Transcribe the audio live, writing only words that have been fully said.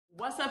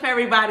What's up,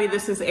 everybody?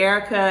 This is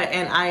Erica,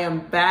 and I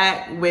am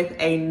back with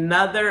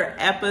another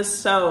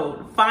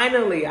episode.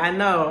 Finally, I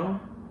know,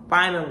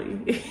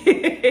 finally.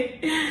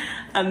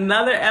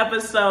 Another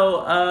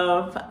episode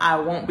of I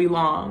Won't Be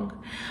Long.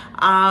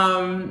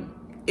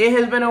 It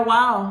has been a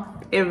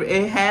while.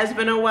 It has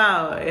been a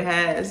while. It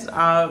has.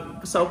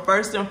 So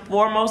first and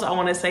foremost, I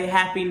want to say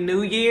Happy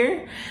New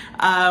Year.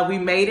 We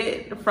made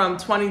it from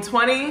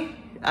 2020.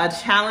 A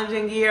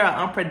challenging year, an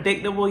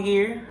unpredictable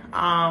year,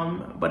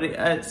 but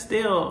it's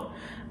still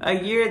a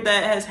year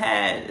that has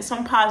had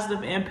some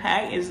positive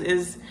impact.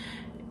 It's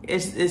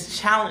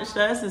challenged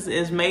us.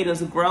 It's made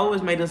us grow.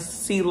 It's made us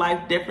see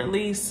life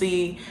differently.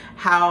 See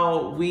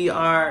how we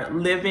are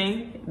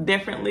living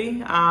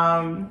differently.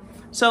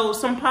 So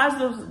some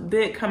positives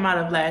did come out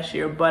of last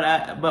year,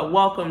 but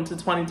welcome to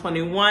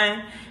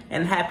 2021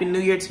 and Happy New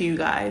Year to you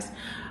guys.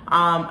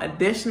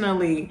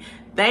 Additionally,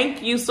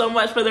 thank you so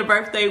much for the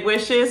birthday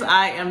wishes.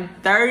 I am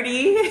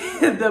 30,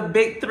 the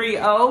big 30,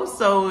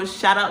 so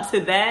shout out to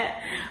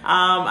that.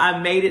 I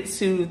made it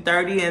to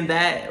 30, and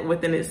that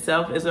within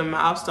itself is a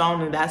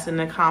milestone, and that's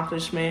an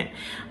accomplishment.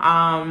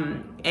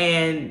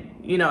 And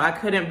you know, I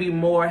couldn't be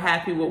more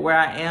happy with where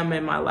I am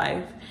in my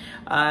life,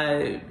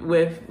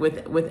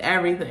 with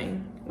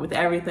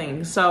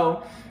everything.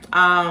 So,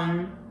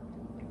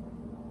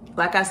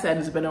 like I said,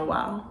 it's been a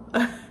while.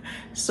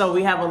 So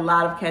we have a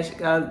lot of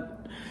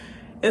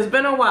it's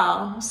been a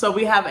while, so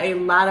we have a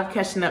lot of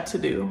catching up to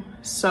do.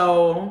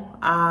 So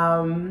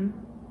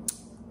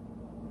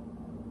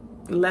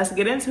let's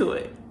get into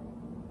it.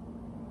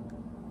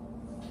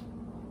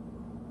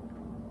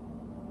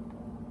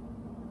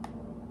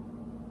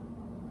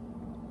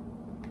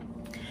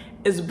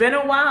 It's been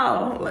a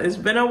while. It's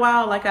been a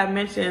while, like I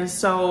mentioned.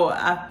 So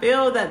I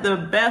feel that the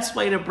best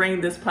way to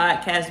bring this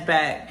podcast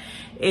back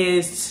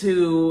is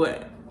to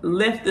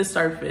lift the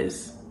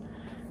surface.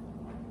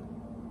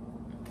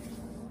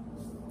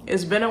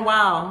 It's been a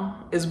while.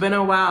 It's been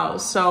a while.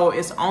 So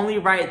it's only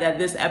right that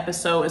this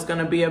episode is going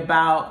to be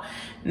about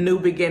new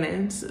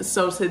beginnings.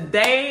 So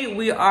today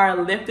we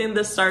are lifting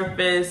the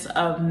surface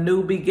of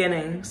new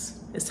beginnings.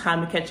 It's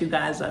time to catch you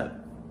guys up.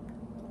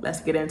 Let's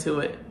get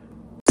into it.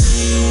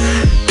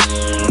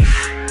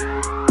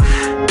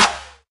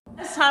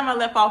 Last time I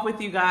left off with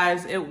you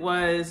guys, it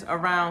was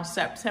around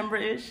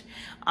September-ish.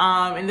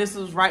 And this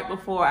was right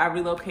before I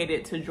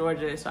relocated to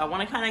Georgia. So I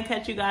want to kind of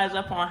catch you guys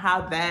up on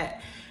how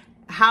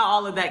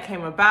all of that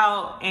came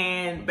about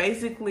and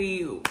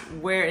basically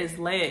where it's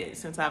led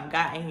since I've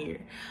gotten here.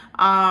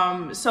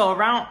 So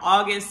around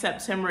August,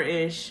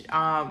 September-ish,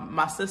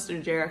 my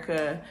sister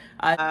Jerica,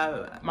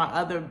 my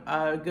other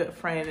good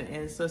friend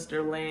and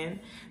sister Lynn,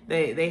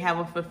 they have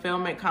a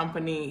fulfillment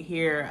company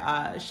here.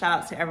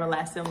 Shout out to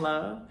Everlasting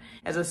Love.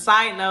 As a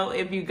side note,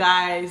 if you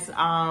guys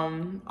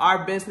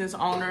are business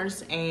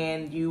owners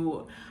and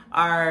you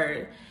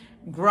are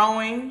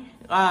growing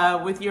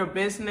with your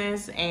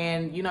business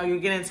and you know you're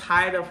getting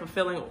tired of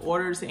fulfilling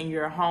orders in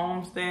your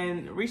homes,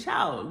 then reach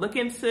out. Look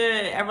into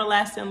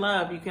Everlasting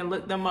Love. You can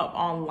look them up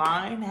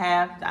online,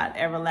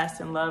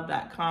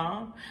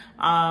 have.everlastinglove.com,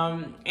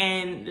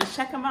 and just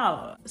check them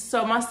out.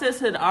 So my sis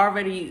had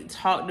already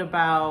talked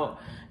about,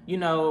 you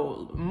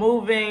know,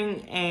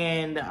 moving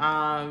and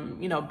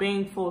you know,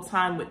 being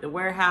full-time with the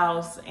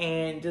warehouse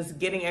and just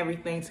getting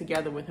everything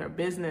together with her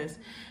business.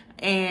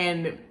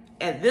 And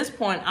at this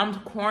point, I'm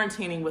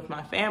quarantining with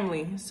my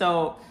family,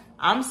 so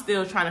I'm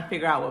still trying to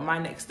figure out what my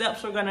next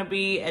steps are gonna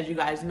be. As you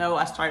guys know,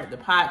 I started the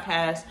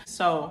podcast.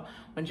 So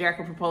when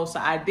Jerica proposed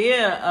the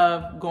idea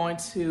of going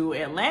to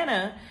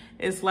Atlanta,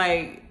 it was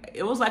like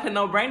a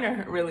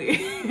no-brainer, really.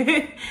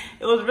 It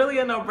was really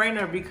a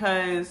no-brainer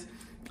because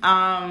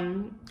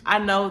I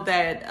know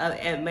that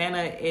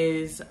Atlanta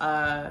is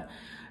a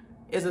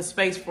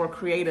space for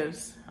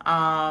creatives,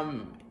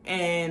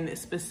 and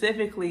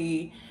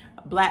specifically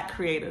Black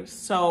creatives.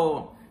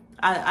 So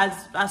I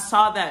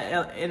saw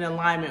that in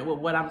alignment with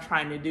what I'm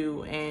trying to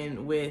do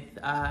and with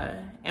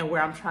and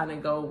where I'm trying to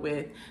go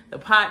with the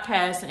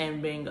podcast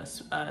and being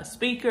a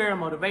speaker, a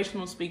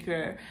motivational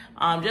speaker,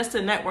 just the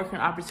networking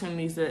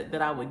opportunities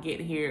that I would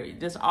get here,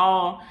 just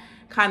all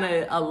kind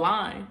of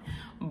align.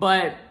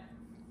 But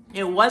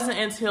it wasn't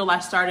until I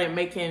started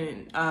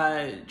making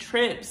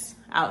trips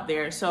out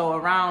there. So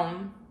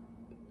around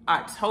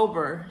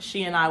October,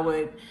 she and I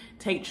would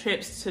take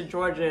trips to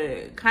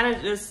Georgia, kind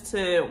of just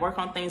to work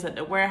on things at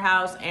the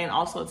warehouse and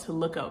also to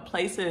look up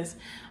places.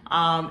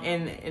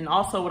 And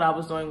also what I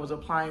was doing was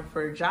applying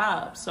for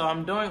jobs. So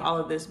I'm doing all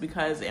of this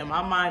because in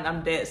my mind,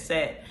 I'm dead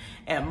set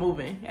at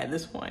moving at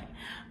this point.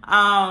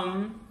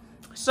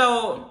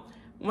 So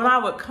when I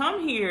would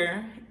come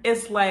here,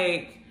 it's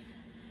like,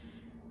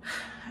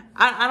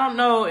 I don't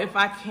know if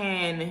I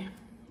can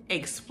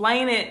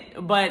explain it,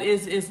 but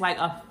it's like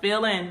a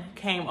feeling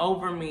came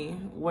over me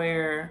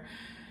where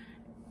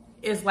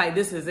it's like,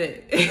 this is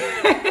it.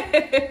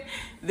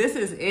 This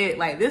is it.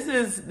 Like, this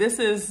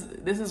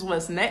is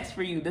what's next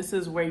for you. This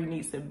is where you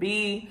need to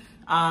be.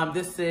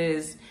 This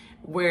is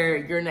where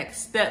your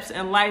next steps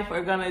in life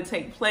are gonna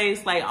take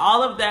place. Like,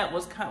 all of that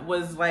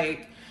was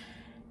like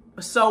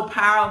so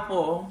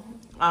powerful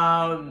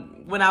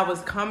when I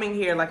was coming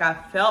here, like I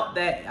felt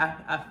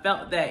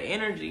that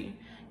energy,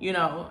 you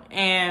know,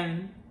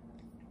 and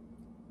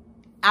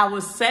I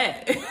was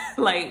set.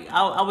 Like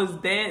I was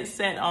dead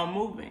set on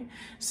moving.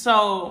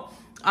 So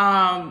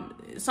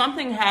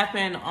something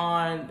happened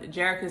on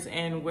Jerica's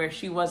end where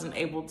she wasn't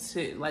able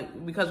to,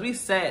 like, because we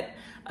set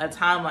a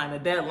timeline, a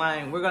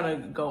deadline. We're gonna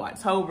go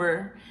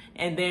October,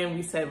 and then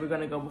we said we're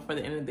gonna go before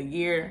the end of the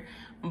year.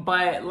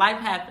 But life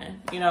happened,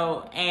 you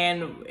know,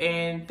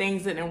 and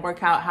things didn't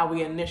work out how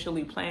we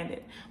initially planned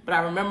it. But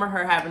I remember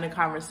her having a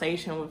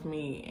conversation with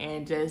me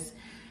and just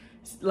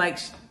like,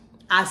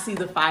 I see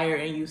the fire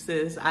in you,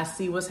 sis. I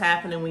see what's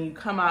happening when you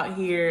come out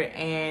here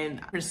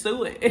and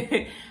pursue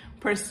it.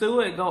 Pursue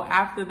it, go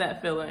after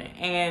that feeling.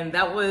 And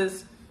that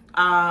was,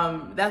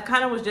 that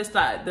kind of was just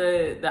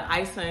the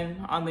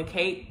icing on the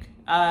cake,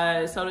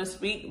 so to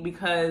speak,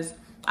 because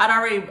I'd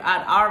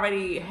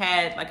already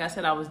had, like I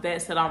said, I was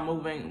dead set on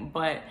moving,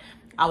 but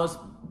I was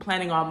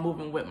planning on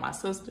moving with my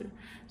sister.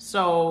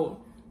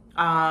 So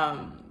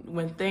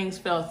when things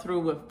fell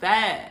through with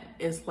that,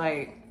 it's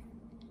like,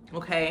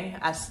 okay,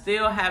 I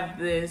still have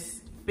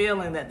this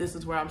feeling that this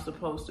is where I'm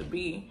supposed to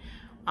be.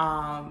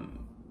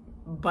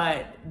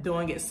 But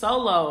doing it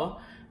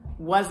solo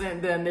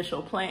wasn't the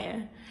initial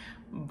plan.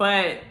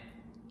 But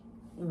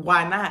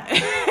why not?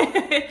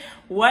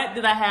 What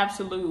did I have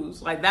to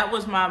lose? Like, that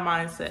was my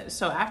mindset.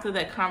 So after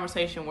that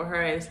conversation with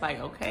her, it's like,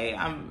 okay,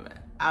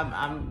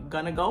 I'm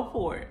gonna go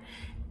for it.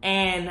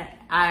 And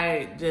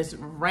I just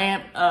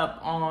ramped up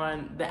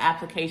on the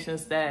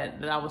applications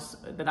that I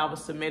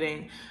was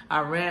submitting.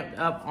 I ramped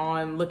up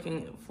on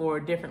looking for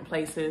different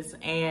places.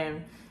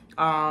 And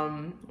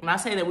when I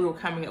say that we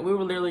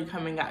were literally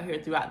coming out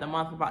here throughout the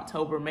month of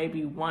October,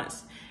 maybe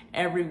once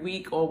every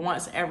week or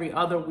once every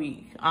other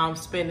week,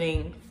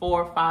 spending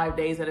 4 or 5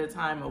 days at a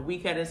time, a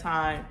week at a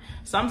time.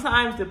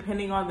 Sometimes,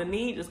 depending on the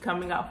need, just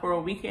coming out for a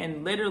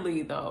weekend.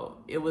 Literally, though,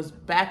 it was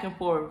back and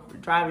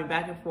forth, driving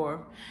back and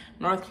forth,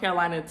 North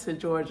Carolina to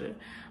Georgia.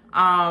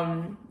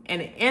 And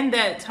in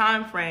that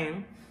time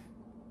frame,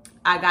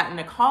 I got in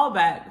a call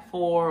back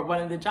for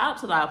one of the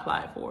jobs that I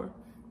applied for.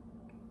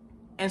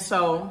 And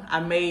so I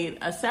made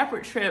a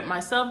separate trip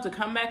myself to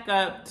come back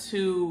up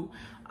to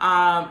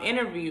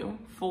interview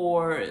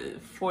for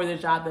the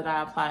job that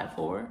I applied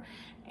for.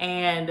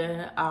 And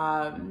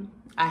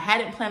I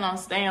hadn't planned on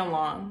staying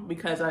long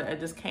because I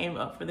just came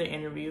up for the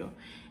interview,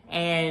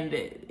 and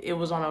it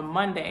was on a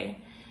Monday.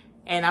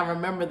 And I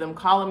remember them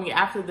calling me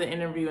after the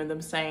interview and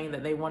them saying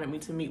that they wanted me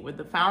to meet with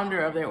the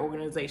founder of their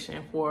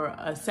organization for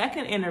a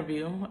second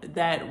interview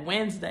that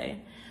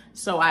Wednesday.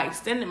 So I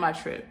extended my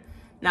trip.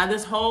 Now,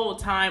 this whole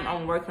time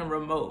I'm working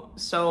remote.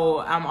 So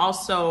I'm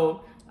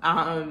also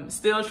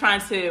still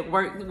trying to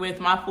work with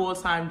my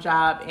full-time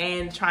job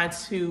and trying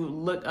to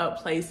look up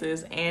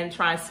places and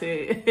trying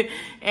to,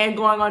 and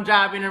going on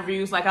job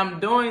interviews. Like, I'm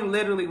doing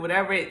literally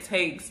whatever it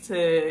takes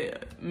to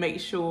make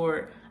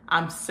sure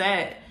I'm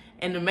set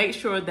and to make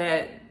sure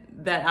that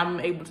I'm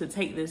able to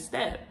take this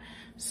step.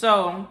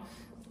 So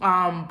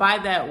by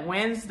that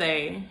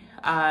Wednesday,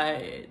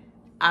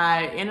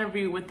 I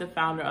interviewed with the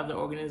founder of the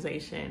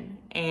organization,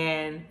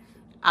 and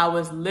I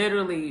was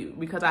literally,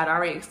 because I'd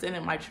already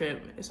extended my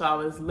trip, so I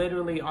was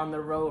literally on the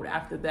road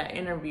after that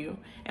interview.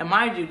 And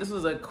mind you, this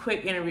was a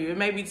quick interview. It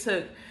maybe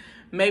took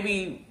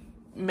maybe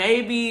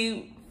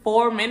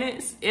 4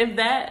 minutes, if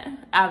that.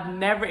 I've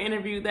never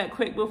interviewed that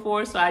quick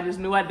before, so I just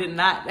knew I did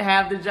not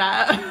have the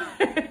job.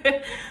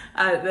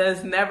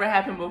 That's never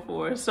happened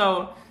before.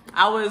 So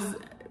I was,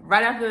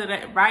 right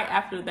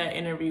after that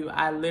interview,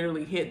 I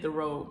literally hit the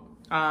road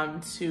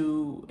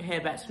to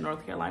head back to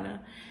North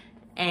Carolina.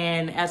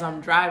 And as I'm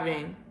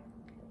driving,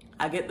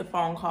 I get the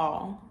phone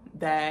call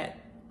that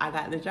I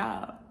got the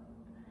job.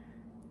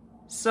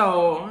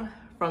 So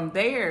from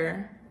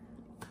there,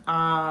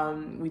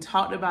 we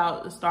talked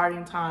about the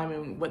starting time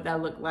and what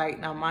that looked like.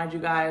 Now, mind you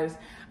guys,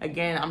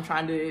 again, I'm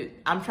trying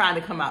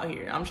to come out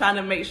here. I'm trying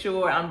to make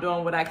sure I'm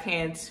doing what I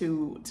can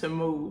to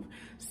move.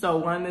 So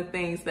one of the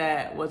things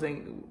that was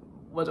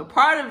a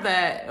part of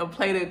that, or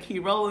played a key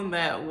role in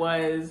that,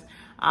 was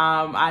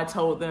I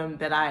told them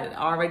that I had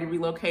already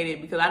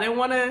relocated because I didn't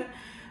want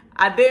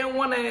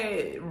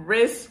to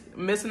risk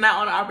missing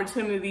out on an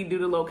opportunity due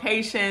to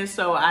location.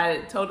 So I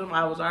told them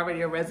I was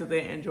already a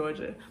resident in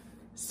Georgia.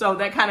 So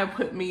that kind of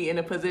put me in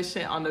a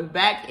position on the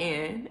back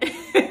end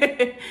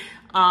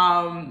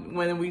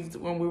when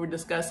we were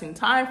discussing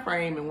time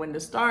frame and when to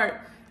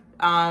start,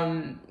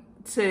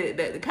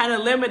 that kind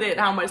of limited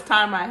how much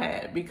time I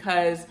had,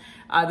 because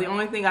the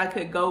only thing I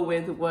could go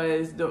with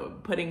was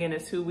putting in a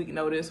 2-week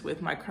notice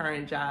with my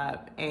current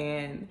job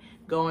and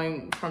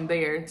going from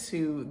there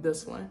to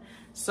this one.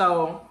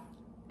 So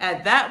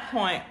at that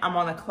point, I'm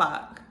on a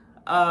clock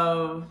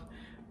of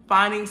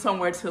finding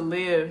somewhere to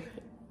live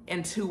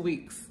in 2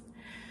 weeks.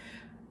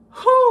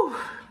 Whew.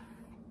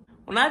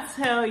 When I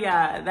tell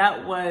y'all,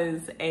 that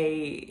was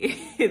a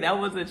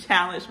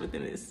challenge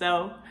within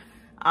itself.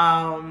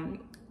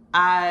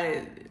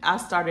 I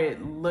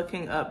started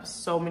looking up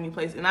so many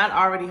places, and I'd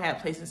already had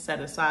places set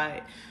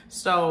aside.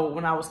 So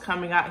when I was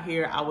coming out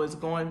here, I was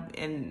going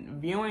and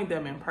viewing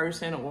them in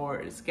person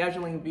or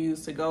scheduling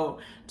views to go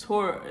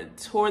tour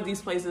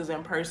these places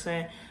in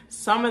person.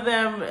 Some of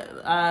them,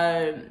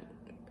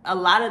 a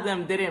lot of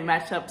them didn't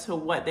match up to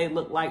what they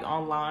looked like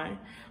online.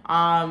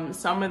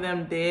 Some of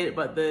them did,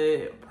 but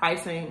the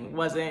pricing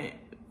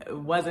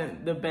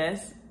wasn't the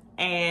best.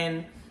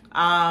 And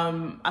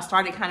I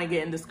started kind of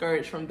getting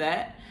discouraged from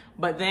that.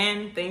 But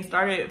then things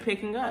started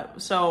picking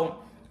up. So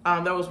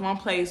there was one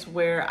place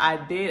where I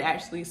did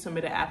actually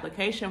submit an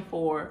application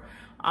for,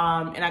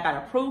 and I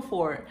got approved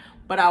for it.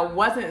 But I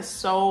wasn't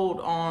sold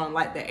on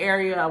like the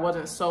area. I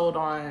wasn't sold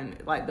on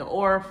like the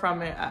aura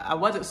from it. I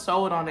wasn't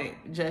sold on it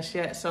just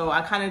yet. So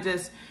I kind of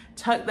just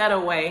tucked that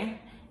away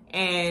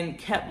and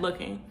kept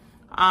looking.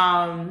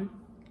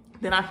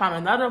 Then I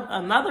found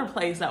another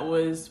place that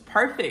was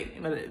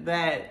perfect,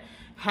 that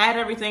had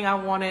everything I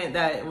wanted,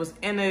 that was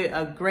in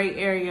a great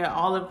area,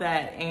 all of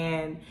that.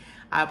 And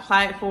I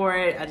applied for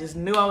it. I just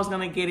knew I was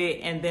gonna get it.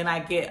 And then I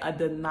get a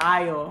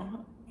denial,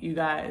 you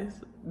guys.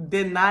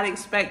 Did not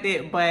expect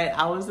it, but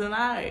I was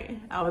denied.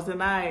 I was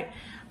denied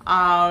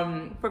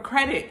for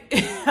credit,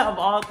 of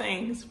all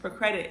things, for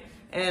credit.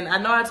 And I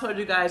know I told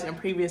you guys in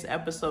previous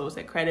episodes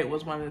that credit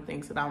was one of the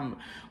things that I'm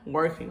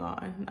working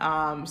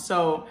on.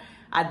 So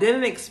I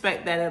didn't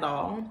expect that at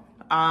all.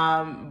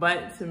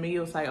 But to me, it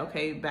was like,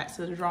 okay, back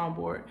to the drawing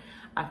board.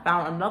 I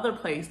found another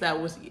place that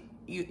was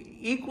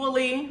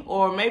equally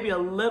or maybe a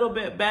little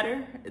bit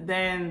better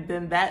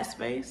than that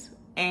space,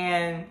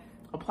 and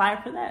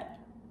applied for that.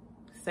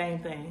 Same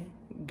thing,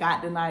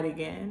 got denied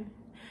again.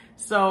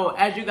 So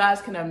as you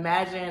guys can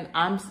imagine,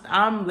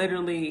 I'm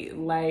literally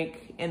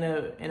like in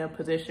a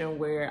position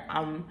where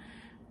I'm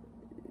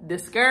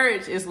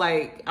discouraged. It's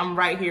like I'm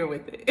right here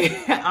with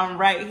it. I'm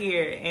right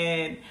here,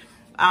 and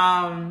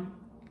I'm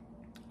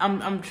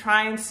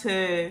trying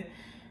to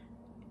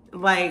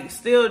like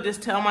still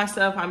just tell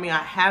myself, I mean, I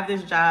have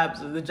this job,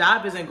 so the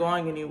job isn't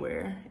going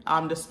anywhere.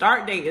 The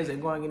start date isn't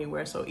going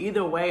anywhere. So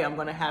either way, I'm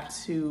gonna have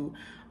to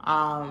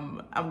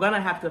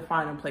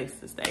find a place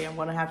to stay. I'm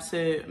gonna have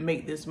to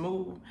make this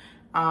move.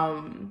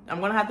 I'm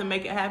gonna have to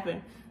make it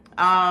happen.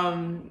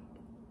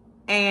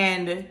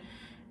 And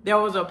there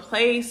was a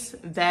place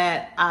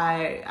that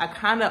I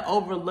kind of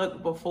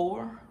overlooked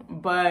before,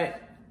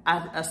 but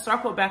I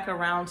circled back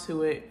around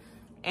to it,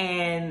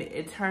 and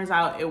it turns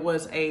out it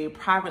was a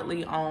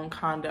privately owned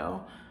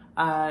condo,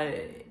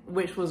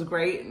 which was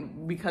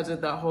great because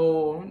of the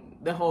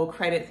whole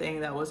credit thing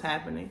that was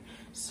happening.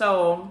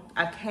 So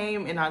I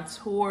came and I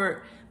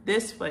toured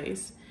this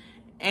place,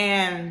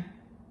 and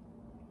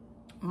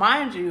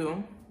mind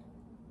you,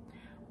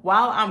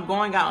 while I'm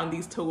going out on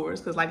these tours,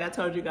 because like I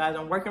told you guys,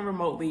 I'm working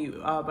remotely,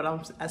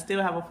 but I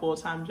still have a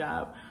full-time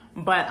job,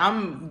 but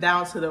I'm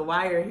down to the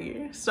wire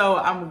here. So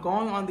I'm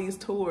going on these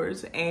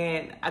tours,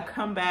 and I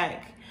come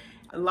back,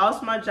 I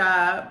lost my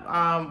job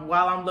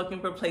while I'm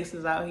looking for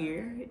places out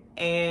here,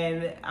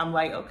 and I'm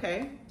like,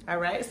 okay, all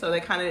right. So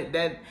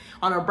that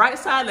on the bright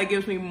side, that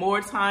gives me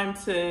more time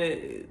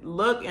to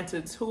look and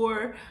to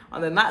tour.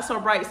 On the not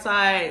so bright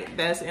side,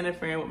 that's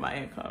interfering with my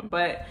income.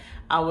 But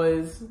I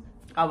was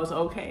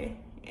okay,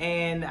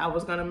 and I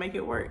was gonna make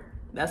it work.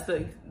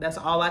 That's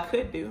all I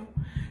could do.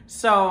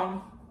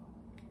 So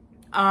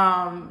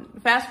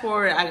fast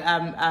forward,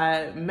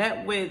 I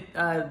met with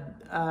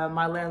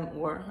my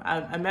landlord.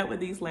 I met with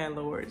these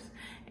landlords,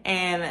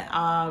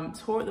 and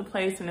toured the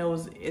place, and it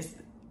was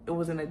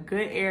in a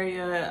good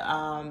area.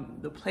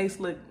 The place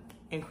looked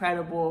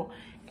incredible,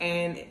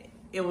 and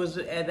it was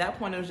at that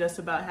point, it was just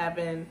about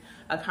having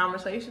a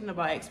conversation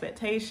about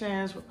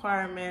expectations,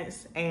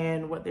 requirements,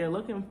 and what they're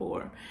looking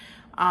for.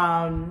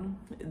 I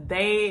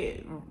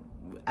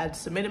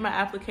submitted my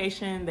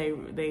application.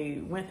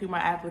 They went through my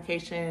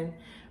application,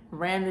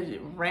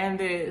 ran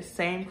the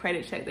same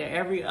credit check that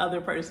every other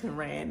person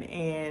ran,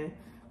 and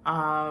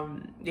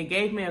they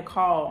gave me a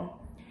call,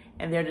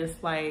 and they're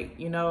just like,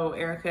 you know,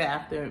 Erica,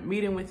 after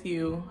meeting with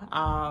you,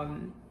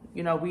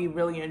 you know, we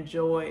really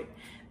enjoyed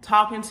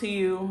talking to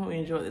you. We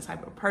enjoyed the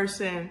type of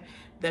person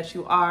that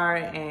you are,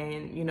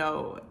 and you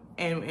know,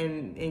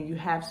 and you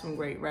have some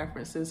great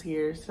references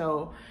here.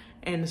 So,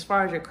 and as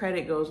far as your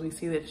credit goes, we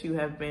see that you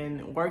have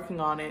been working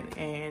on it,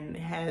 and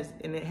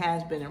it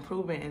has been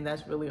improving, and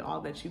that's really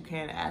all that you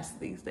can ask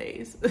these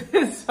days.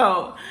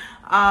 So,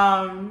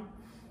 and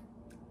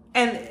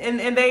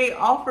they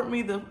offered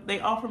me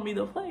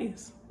the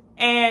place,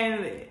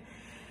 and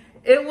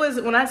it was,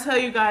 when I tell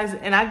you guys,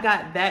 and I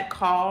got that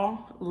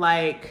call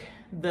like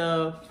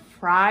the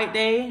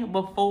Friday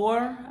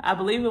before, I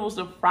believe it was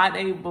the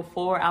Friday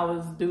before I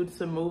was due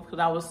to move, because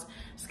I was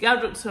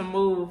scheduled to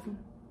move.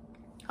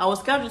 I was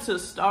scheduled to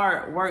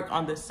start work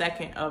on the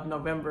 2nd of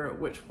November,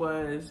 which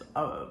was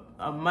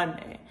a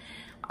Monday.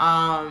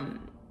 And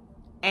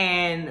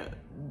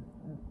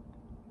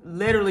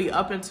literally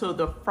up until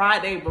the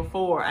Friday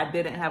before, I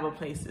didn't have a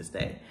place to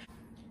stay.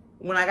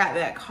 When I got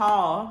that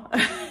call,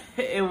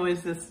 it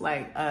was just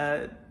like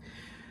a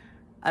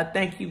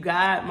thank you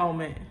God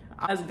moment.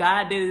 As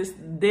God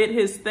did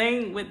his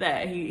thing with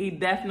that. He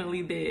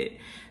definitely did.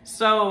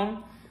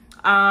 So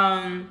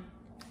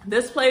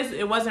this place,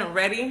 it wasn't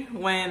ready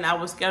when I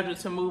was scheduled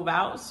to move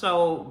out.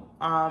 So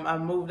I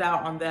moved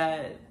out on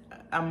that.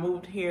 I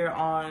moved here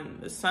on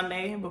the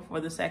Sunday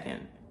before the 2nd,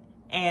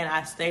 and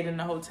I stayed in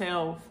the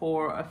hotel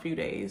for a few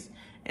days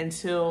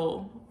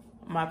until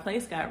my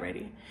place got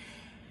ready.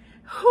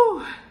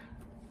 Whew.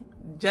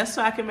 Just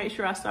so I could make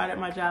sure I started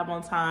my job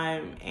on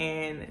time,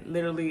 and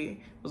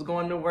literally was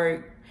going to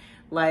work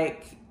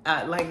like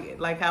I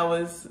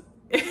was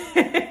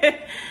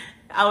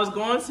I was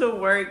going to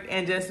work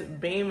and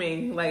just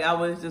beaming, like I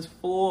was just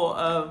full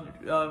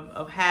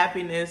of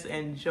happiness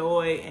and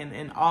joy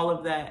and all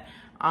of that,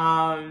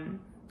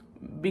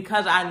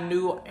 because I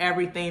knew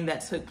everything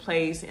that took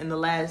place in the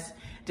last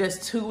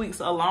just 2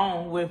 weeks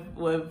alone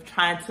with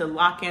trying to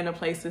lock in a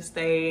place to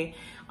stay,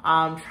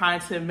 trying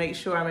to make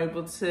sure I'm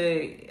able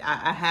to,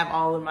 I have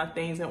all of my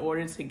things in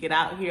order to get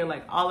out here,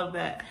 like all of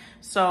that.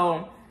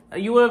 So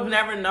you would have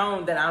never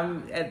known that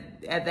I'm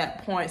at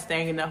that point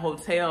staying in the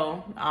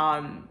hotel,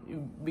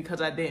 because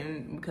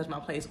my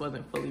place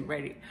wasn't fully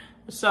ready.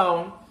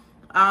 So,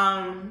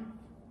 yeah,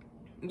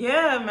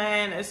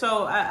 man.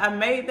 So I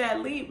made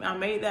that leap. I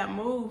made that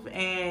move,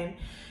 and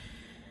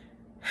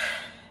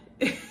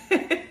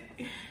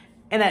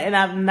and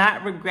I've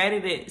not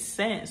regretted it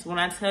since. When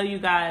I tell you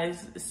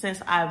guys, since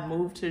I've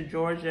moved to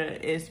Georgia,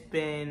 it's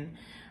been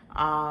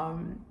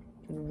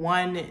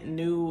one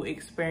new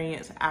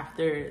experience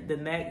after the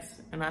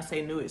next. And I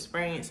say new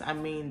experience, I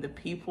mean the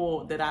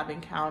people that I've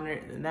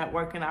encountered, the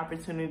networking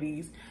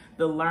opportunities,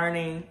 the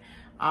learning,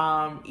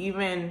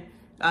 even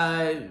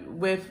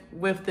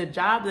with the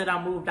job that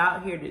I moved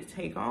out here to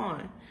take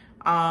on.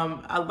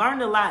 I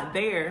learned a lot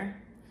there,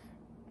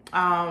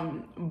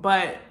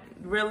 but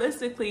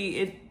realistically,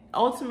 it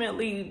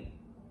ultimately,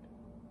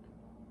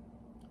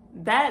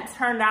 that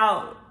turned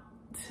out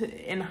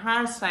to, in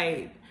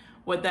hindsight,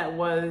 what that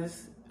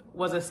was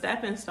a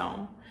stepping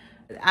stone.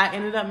 I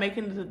ended up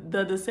making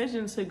the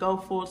decision to go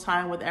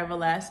full-time with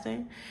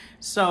Everlasting.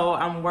 So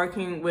I'm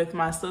working with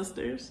my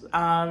sisters,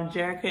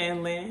 Jerica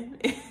and Lynn.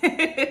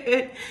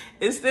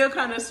 It's still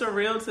kind of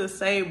surreal to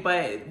say,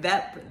 but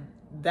that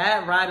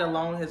ride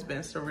alone has been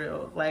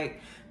surreal.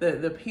 Like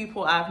the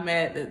people I've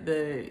met,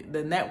 the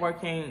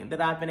networking that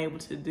I've been able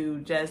to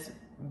do, just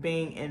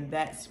being in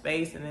that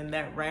space and in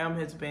that realm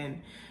has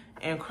been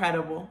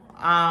incredible.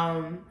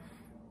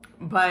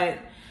 But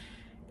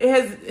it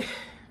has,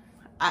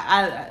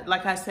 I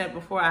like I said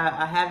before,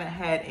 I haven't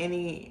had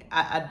any,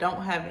 I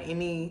don't have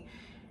any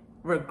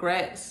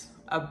regrets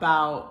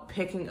about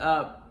picking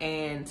up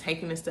and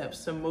taking the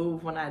steps to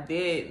move when I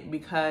did,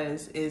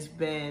 because it's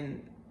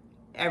been,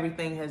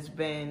 everything has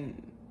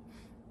been,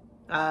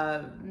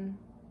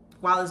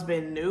 while it's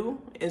been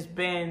new, it's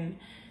been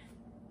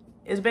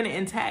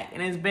intact,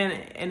 and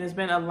it's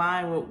been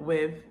aligned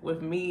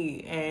with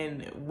me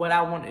and what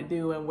I want to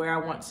do and where I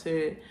want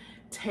to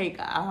take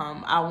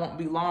I Won't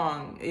Be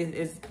Long.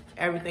 It's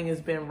everything has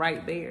been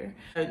right there.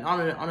 And on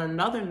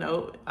another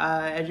note,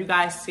 as you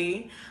guys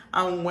see,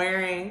 I'm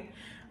wearing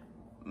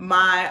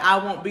my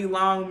I Won't Be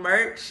Long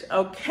merch.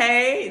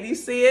 Okay, you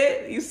see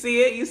it.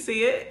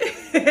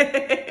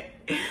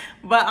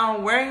 But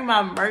I'm wearing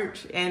my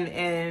merch,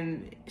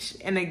 and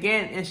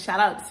again, and shout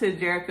out to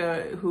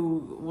Jerica,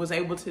 who was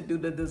able to do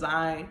the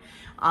design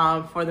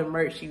for the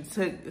merch. She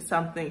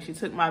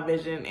took my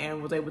vision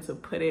and was able to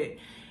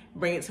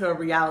bring it to a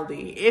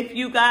reality. If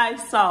you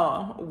guys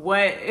saw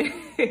what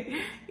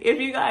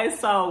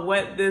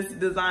this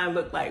design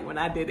looked like when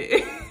I did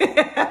it,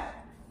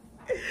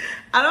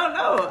 I don't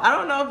know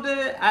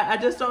I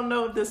just don't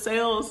know if the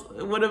sales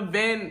would have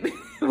been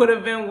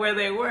where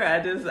they were. I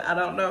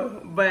don't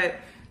know. But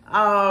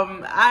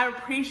I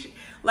appreciate,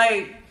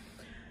 like,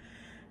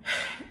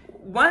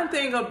 one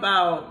thing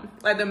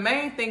about, like, the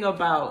main thing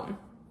about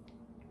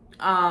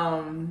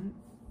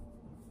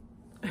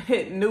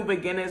new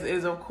beginnings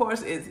is, of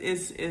course,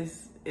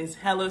 it's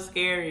hella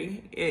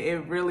scary.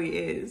 It really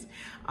is.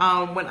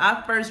 When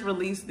I first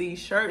released these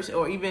shirts,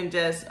 or even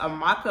just a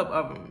mock-up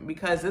of them,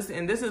 because this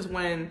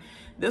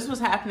was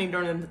happening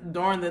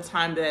during the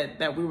time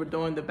that we were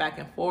doing the back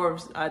and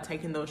forths,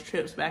 taking those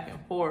trips back and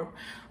forth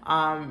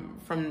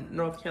from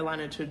North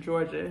Carolina to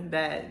Georgia,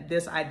 that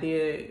this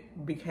idea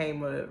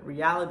became a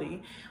reality.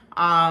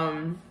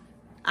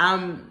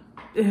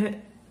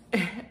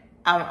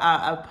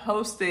 I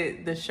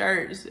posted the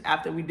shirts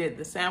after we did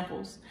the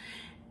samples,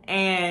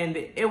 and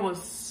it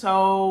was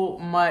so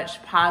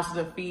much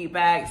positive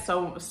feedback,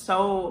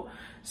 so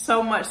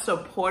much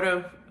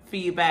supportive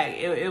feedback.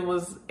 It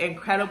was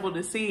incredible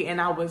to see, and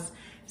I was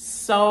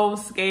so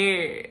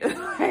scared.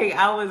 Like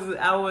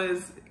I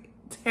was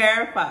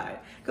terrified,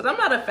 because I'm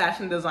not a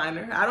fashion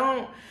designer. I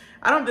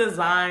don't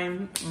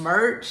design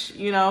merch,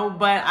 you know,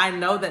 but I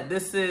know that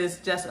this is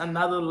just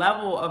another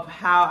level of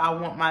how I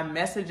want my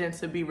messaging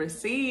to be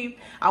received.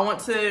 I want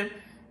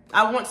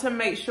to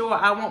make sure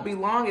I Won't Be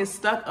Long is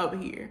stuck up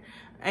here.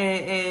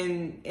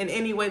 and in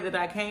any way that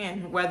I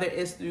can, whether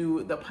it's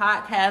through the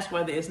podcast,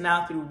 whether it's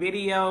now through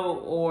video,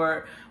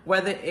 or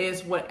whether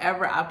it's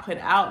whatever I put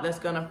out that's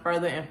going to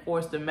further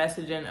enforce the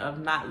messaging of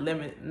not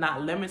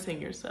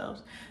limiting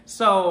yourselves.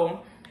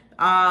 So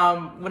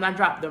when I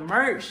dropped the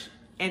merch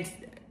and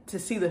to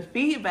see the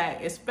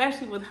feedback,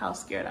 especially with how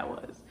scared I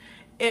was,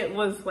 it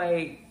was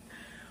like,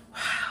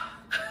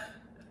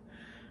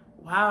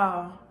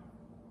 wow,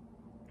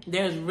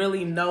 there's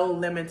really no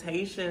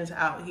limitations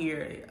out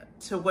here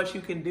to what you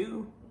can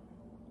do.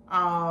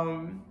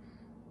 And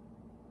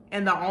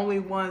the only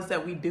ones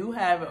that we do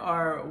have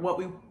are what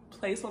we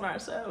place on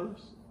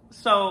ourselves.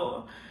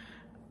 So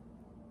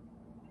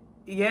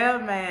yeah,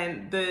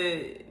 man,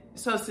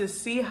 so to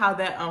see how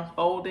that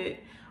unfolded,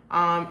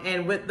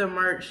 and with the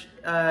merch,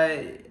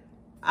 I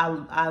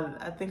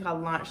think I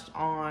launched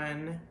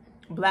on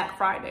Black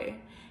Friday.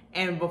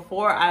 And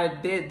before I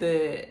did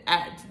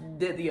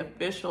the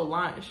official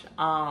launch,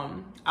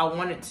 I'm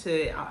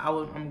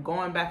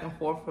going back and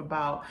forth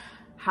about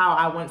how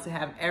I want to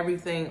have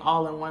everything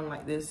all in one,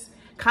 like this,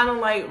 kind of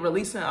like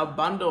releasing a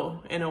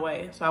bundle in a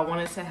way. So I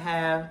wanted to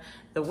have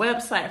the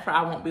website for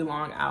I Won't Be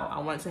Long out. I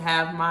wanted to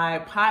have my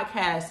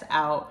podcast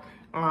out,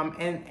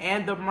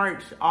 and the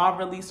merch all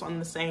released on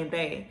the same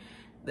day.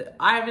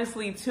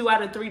 Obviously 2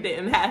 out of 3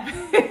 didn't happen.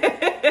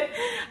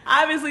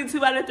 Obviously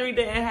 2 out of 3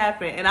 didn't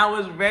happen. And I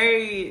was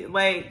very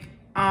like,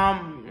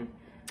 I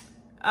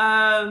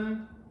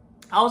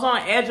was on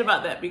edge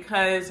about that,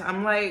 because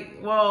I'm like,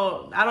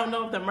 well, I don't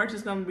know if the merch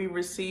is going to be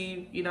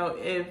received, you know,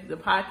 if the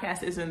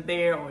podcast isn't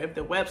there, or if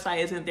the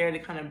website isn't there to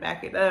kind of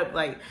back it up.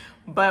 Like,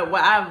 but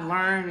what I've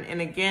learned, and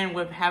again,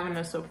 with having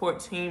a support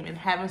team and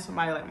having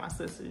somebody like my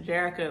sister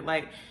Jerica,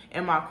 like,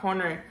 in my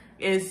corner,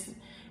 is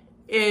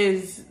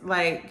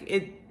like,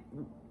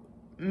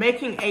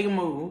 making a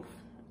move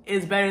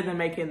is better than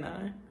making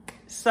none.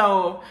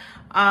 So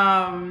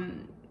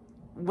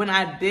when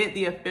I did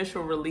the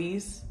official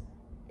release,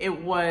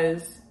 it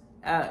was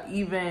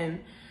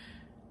even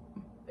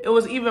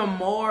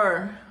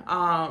more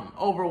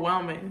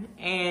overwhelming,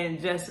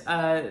 and just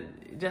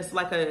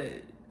like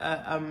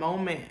a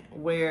moment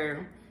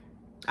where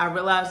I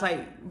realized,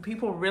 like,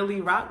 people really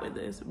rock with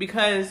this,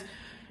 because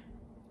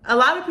a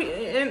lot of people,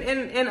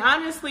 and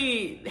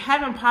honestly,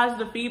 having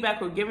positive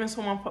feedback or giving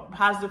someone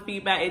positive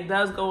feedback, it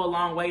does go a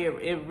long way.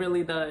 It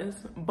really does.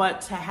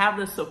 But to have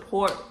the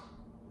support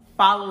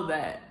follow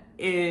that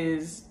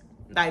is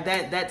like,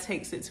 that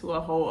takes it to a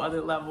whole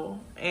other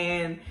level.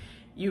 And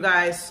you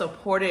guys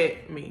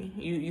supported me.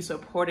 You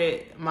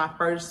supported my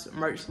first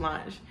merch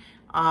launch,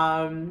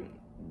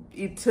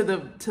 to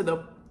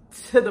the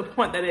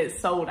point that it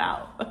sold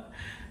out.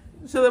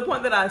 To the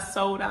point that I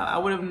sold out. I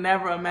would have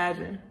never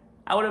imagined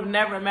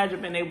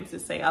being able to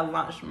say I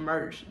launched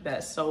merch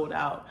that sold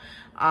out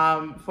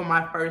for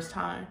my first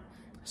time.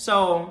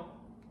 So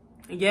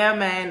yeah,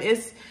 man,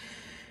 it's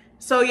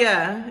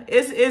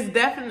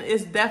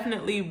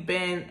definitely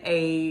been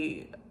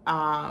a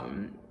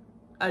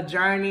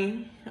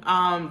journey.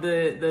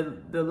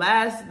 The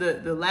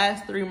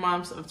last 3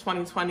 months of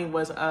 2020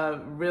 was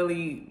a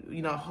really,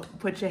 you know,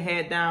 put your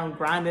head down,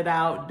 grind it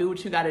out, do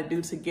what you got to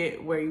do to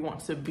get where you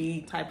want to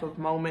be type of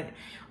moment.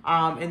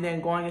 And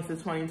then going into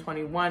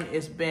 2021,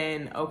 it's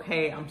been,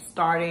 okay, I'm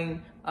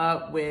starting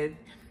up with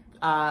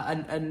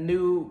a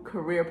new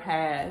career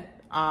path.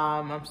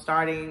 I'm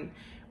starting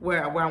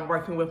where I'm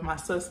working with my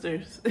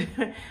sisters.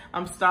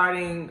 I'm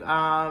starting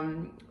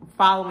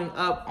following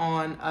up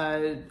on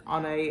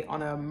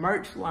a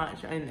merch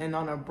launch and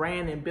on a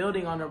brand, and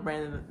building on a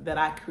brand that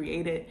I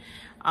created.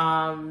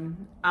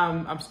 I'm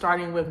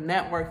starting with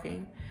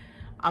networking.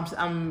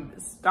 I'm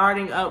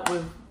starting up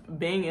with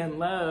being in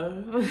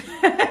love.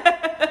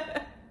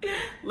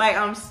 Like,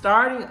 I'm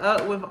starting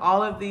up with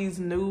all of these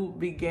new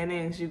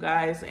beginnings, you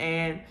guys,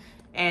 and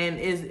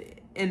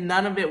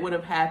none of it would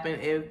have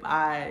happened if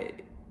I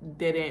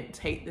didn't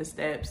take the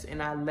steps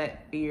and I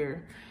let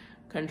fear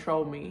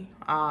control me.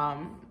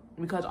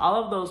 Because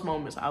all of those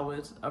moments I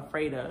was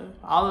afraid of,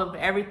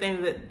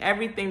 everything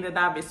that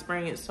I've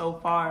experienced so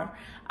far,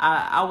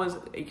 I was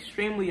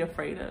extremely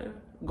afraid of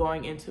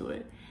going into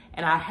it.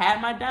 And I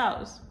had my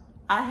doubts.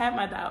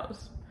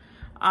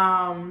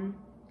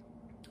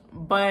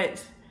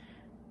 But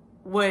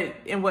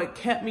what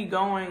kept me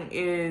going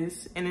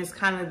is, and it's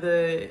kind of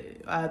the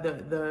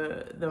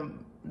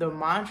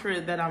mantra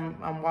that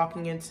I'm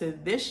walking into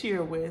this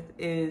year with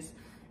is,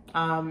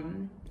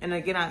 and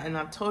again,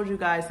 I've told you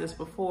guys this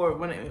before,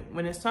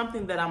 when it's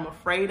something that I'm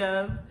afraid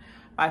of,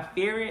 I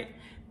fear it,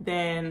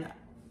 then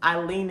I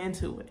lean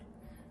into it.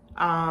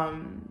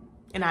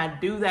 And I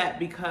do that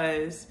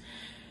because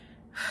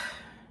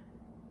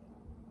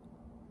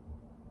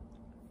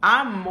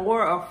I'm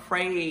more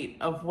afraid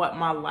of what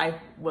my life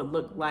would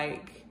look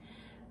like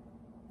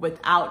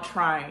without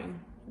trying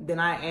than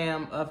I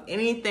am of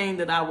anything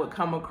that I would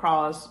come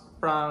across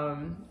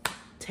from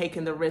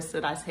taking the risks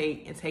that I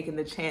take and taking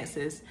the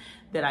chances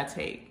that I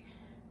take.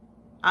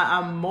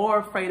 I'm more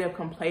afraid of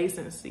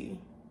complacency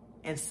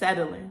and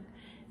settling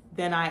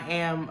than I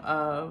am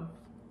of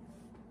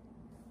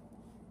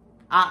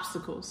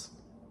obstacles.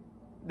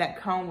 that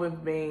come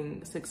with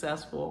being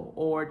successful,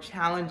 or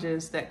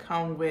challenges that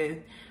come with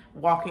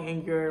walking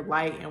in your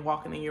light and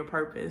walking in your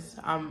purpose.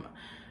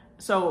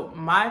 So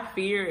my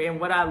fear and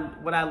what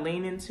I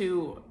lean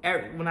into,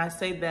 when I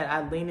say that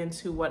I lean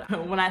into what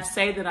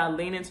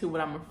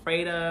I'm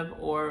afraid of,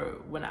 or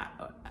when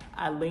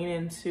I lean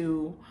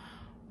into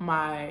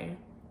my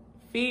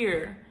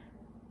fear,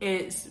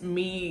 it's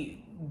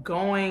me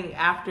going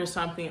after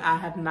something I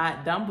have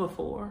not done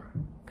before.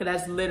 Cause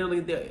that's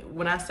literally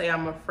when I say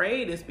I'm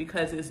afraid, it's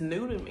because it's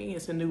new to me.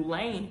 It's a new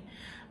lane.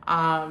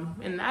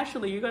 And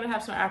naturally you're gonna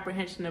have some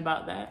apprehension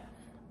about that.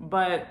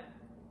 But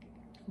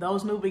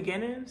those new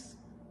beginnings,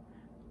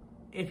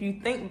 if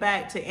you think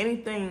back to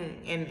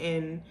anything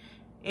in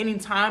any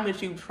time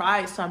that you've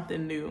tried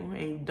something new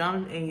and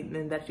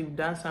that you've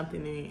done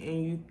something new,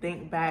 and you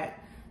think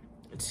back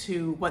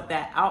to what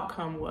that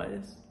outcome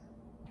was,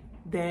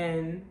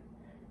 then,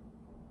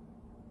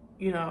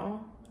 you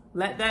know,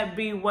 let that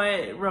be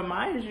what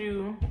reminds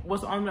you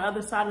what's on the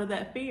other side of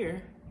that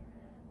fear.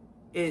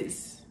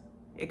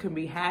 It could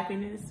be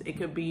happiness, it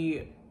could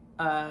be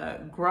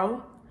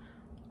growth,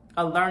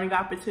 a learning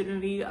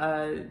opportunity,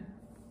 a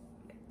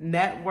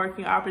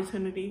networking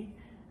opportunity,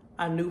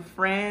 a new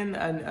friend,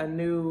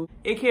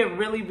 it can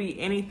really be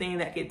anything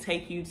that could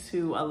take you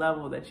to a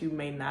level that you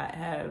may not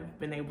have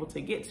been able to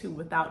get to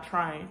without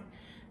trying.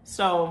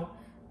 So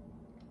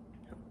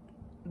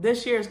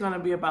this year is going to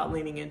be about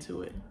leaning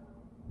into it.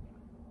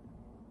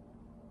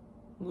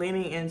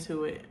 Leaning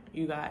into it,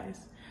 you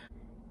guys.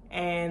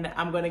 And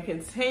I'm going to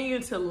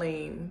continue to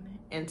lean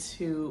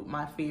into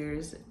my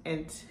fears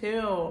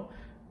until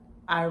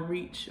I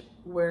reach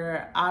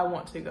where I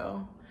want to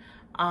go.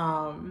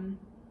 And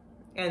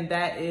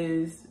that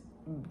is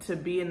to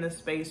be in the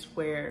space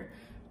where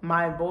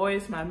my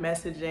voice, my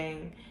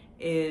messaging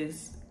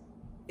is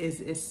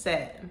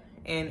set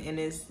and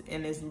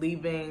is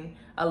leaving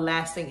a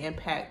lasting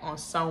impact on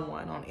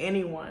someone, on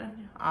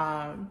anyone.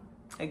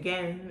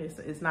 Again,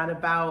 it's not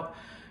about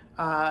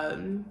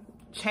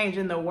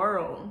changing the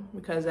world,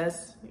 because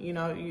that's, you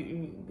know,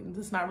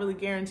 it's not really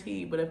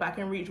guaranteed. But if I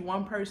can reach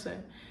one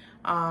person,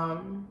 if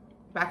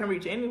I can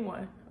reach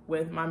anyone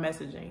with my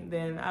messaging,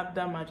 then I've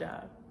done my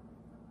job.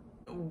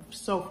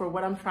 So for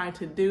what I'm trying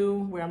to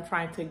do, where I'm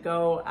trying to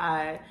go,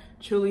 I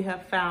truly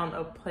have found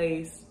a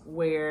place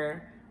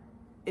where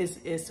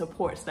it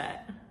supports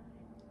that,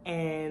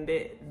 and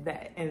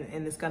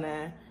it's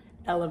gonna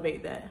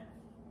elevate that.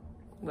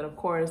 But of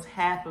course,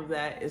 half of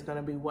that is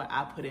gonna be what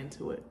I put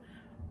into it.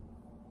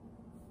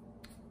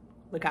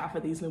 Look out for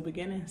these new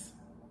beginnings.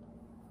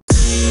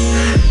 Lifting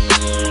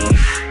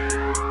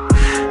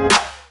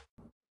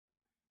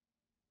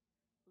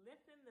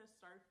the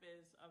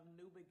surface of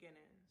new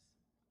beginnings.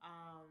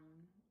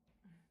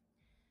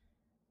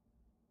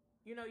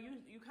 You know,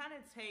 you kind of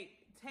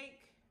take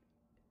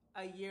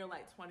a year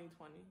like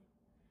 2020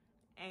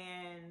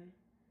 and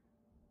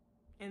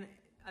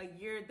a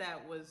year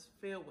that was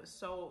filled with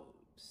so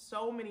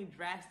many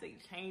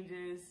drastic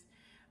changes,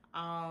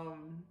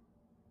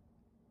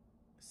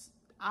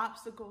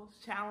 obstacles,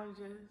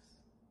 challenges.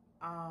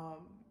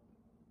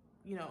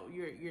 You know,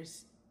 you're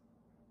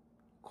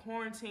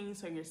quarantined,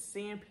 so you're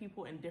seeing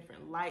people in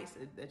different lights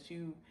that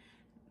you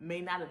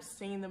may not have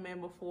seen them in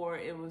before.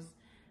 It was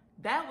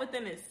that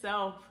within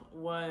itself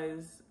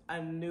was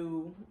a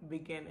new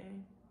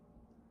beginning.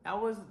 That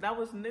was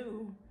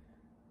new.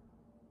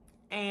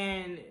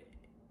 And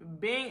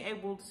being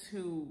able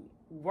to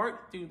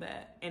work through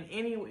that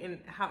in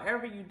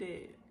however you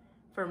did.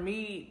 For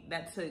me,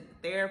 that took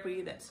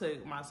therapy, that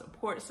took my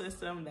support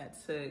system,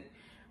 that took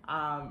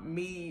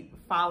me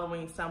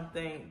following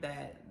something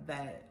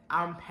that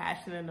I'm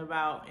passionate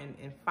about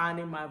and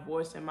finding my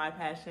voice and my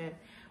passion.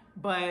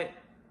 But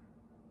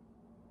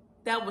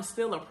that was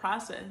still a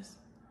process,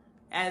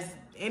 as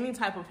any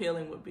type of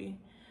healing would be.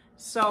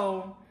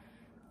 So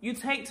you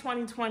take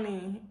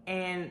 2020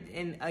 and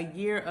in a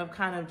year of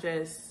kind of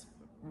just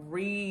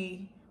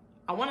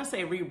I want to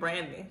say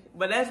rebranding,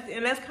 but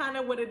that's kind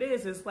of what it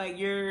is. It's like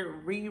you're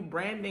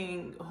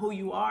rebranding who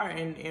you are,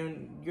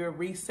 and you're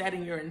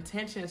resetting your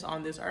intentions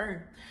on this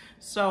earth.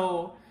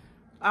 So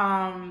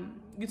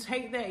you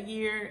take that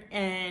year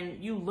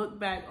and you look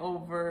back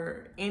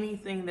over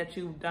anything that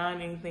you've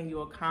done, anything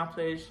you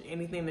accomplished,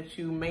 anything that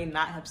you may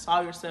not have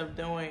saw yourself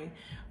doing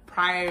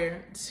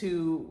prior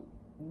to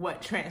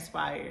what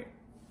transpired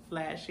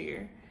last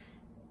year.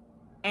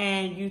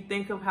 And you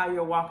think of how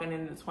you're walking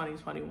into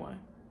 2021.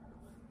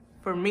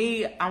 For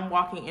me, I'm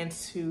walking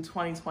into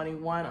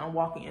 2021, I'm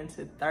walking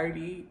into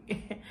 30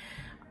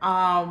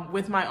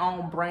 with my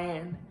own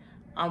brand.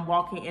 I'm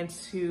walking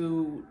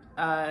into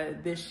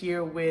this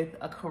year with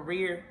a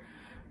career,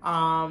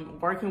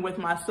 working with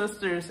my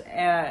sisters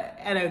at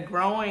an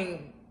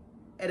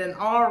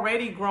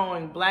already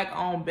growing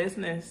Black-owned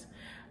business,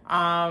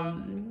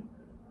 and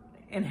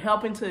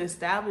helping to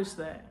establish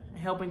that,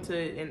 helping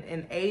to,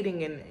 and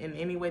aiding in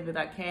any way that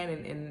I can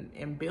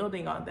in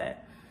building on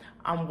that.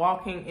 I'm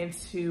walking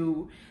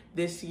into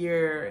this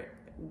year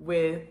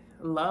with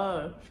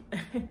love.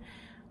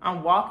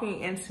 I'm walking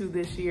into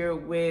this year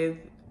with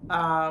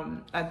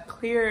a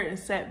clear and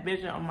set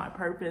vision on my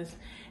purpose.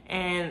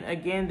 And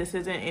again, this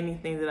isn't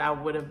anything that I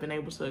would have been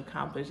able to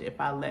accomplish if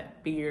I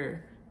let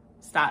fear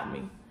stop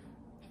me.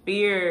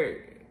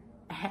 Fear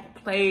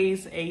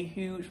plays a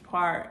huge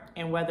part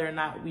in whether or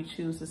not we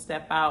choose to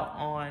step out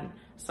on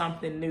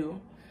something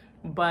new.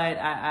 But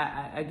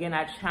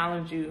I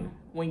challenge you,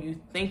 when you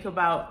think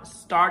about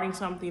starting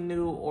something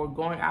new or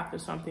going after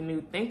something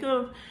new, think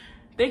of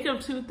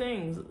two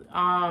things.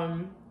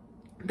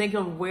 Think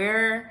of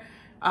where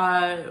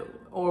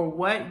or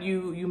what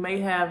you may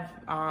have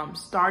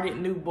started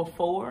new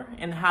before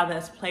and how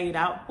that's played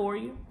out for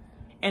you.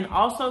 And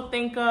also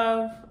think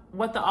of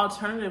what the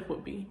alternative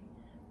would be.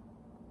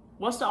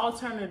 What's the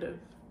alternative?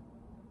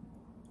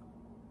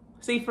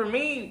 See, for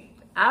me,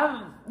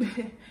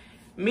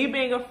 me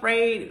being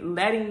afraid,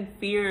 letting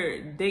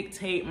fear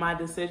dictate my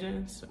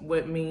decisions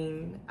would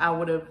mean I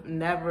would have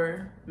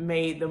never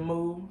made the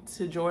move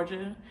to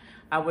Georgia.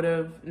 I would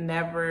have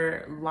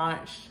never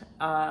launched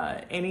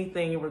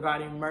anything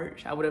regarding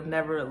merch. I would have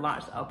never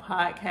launched a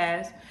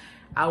podcast.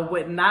 I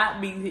would not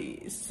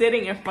be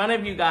sitting in front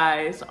of you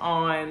guys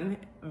on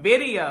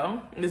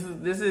video. This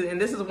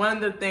is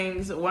one of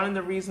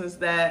the reasons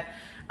that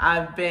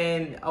I've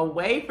been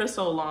away for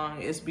so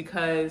long, is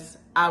because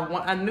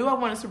I knew I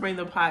wanted to bring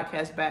the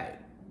podcast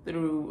back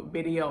through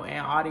video and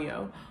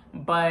audio,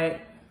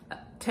 but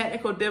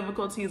technical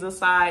difficulties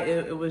aside,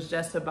 it was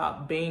just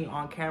about being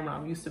on camera.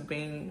 I'm used to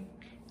being,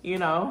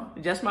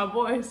 just my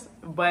voice,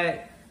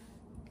 but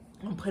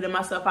I'm putting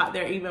myself out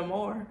there even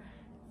more.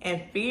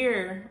 And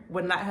fear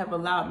would not have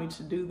allowed me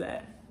to do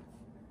that.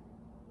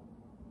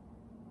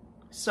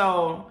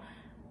 So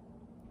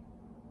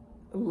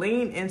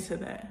lean into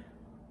that,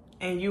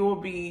 and you will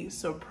be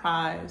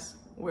surprised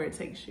where it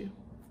takes you.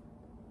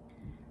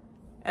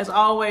 As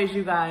always,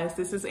 you guys,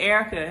 this is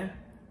Erica.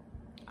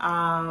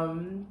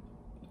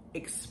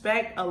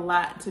 Expect a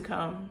lot to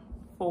come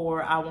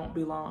for I Won't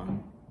Be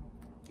Long.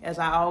 As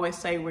I always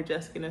say, we're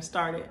just getting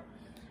started.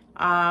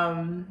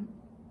 And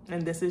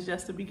this is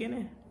just the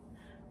beginning.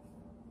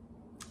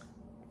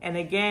 And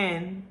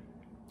again,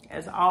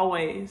 as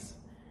always,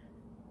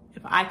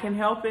 if I can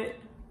help it,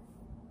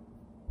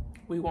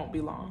 we won't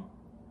be long.